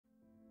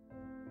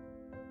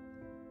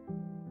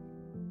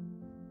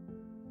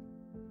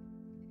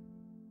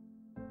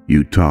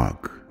You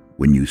talk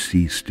when you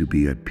cease to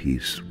be at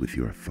peace with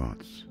your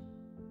thoughts,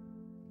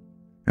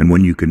 and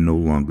when you can no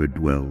longer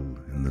dwell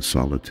in the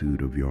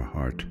solitude of your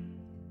heart.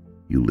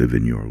 You live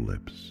in your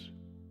lips,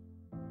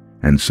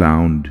 and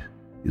sound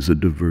is a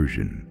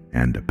diversion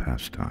and a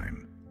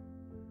pastime,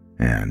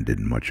 and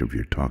in much of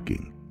your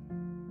talking,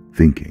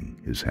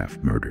 thinking is half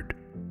murdered.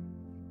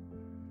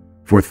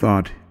 For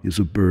thought is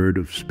a bird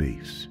of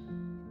space,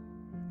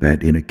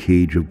 that in a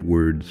cage of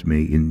words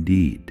may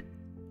indeed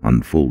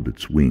unfold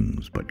its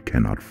wings but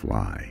cannot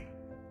fly.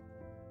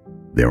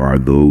 There are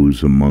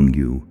those among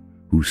you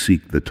who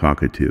seek the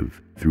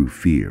talkative through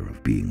fear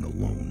of being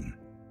alone.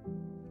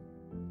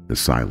 The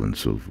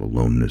silence of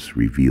aloneness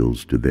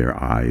reveals to their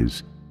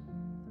eyes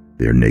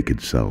their naked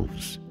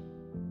selves,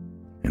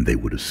 and they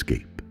would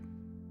escape.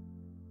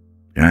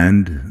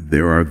 And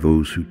there are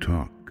those who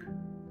talk,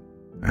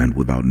 and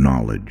without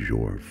knowledge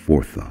or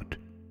forethought,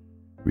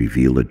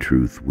 reveal a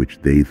truth which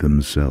they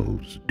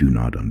themselves do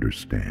not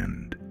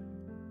understand.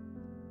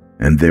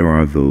 And there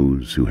are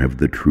those who have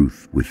the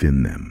truth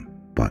within them,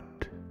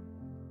 but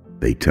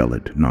they tell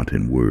it not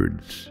in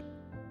words.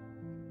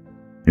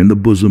 In the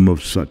bosom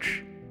of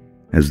such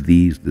as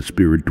these the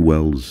Spirit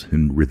dwells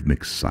in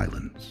rhythmic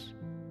silence.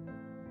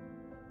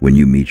 When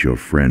you meet your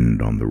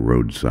friend on the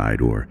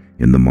roadside or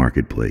in the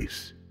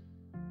marketplace,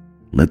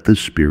 let the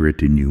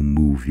Spirit in you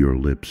move your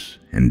lips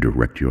and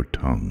direct your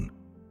tongue.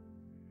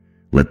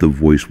 Let the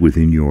voice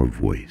within your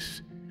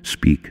voice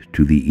speak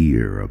to the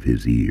ear of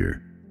his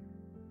ear.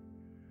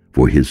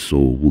 For his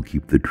soul will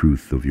keep the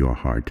truth of your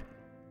heart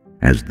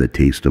as the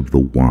taste of the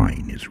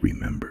wine is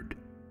remembered,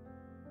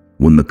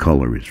 when the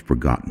color is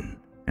forgotten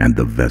and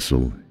the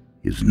vessel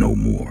is no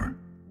more.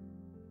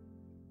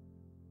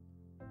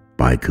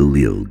 By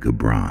Khalil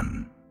Gibran.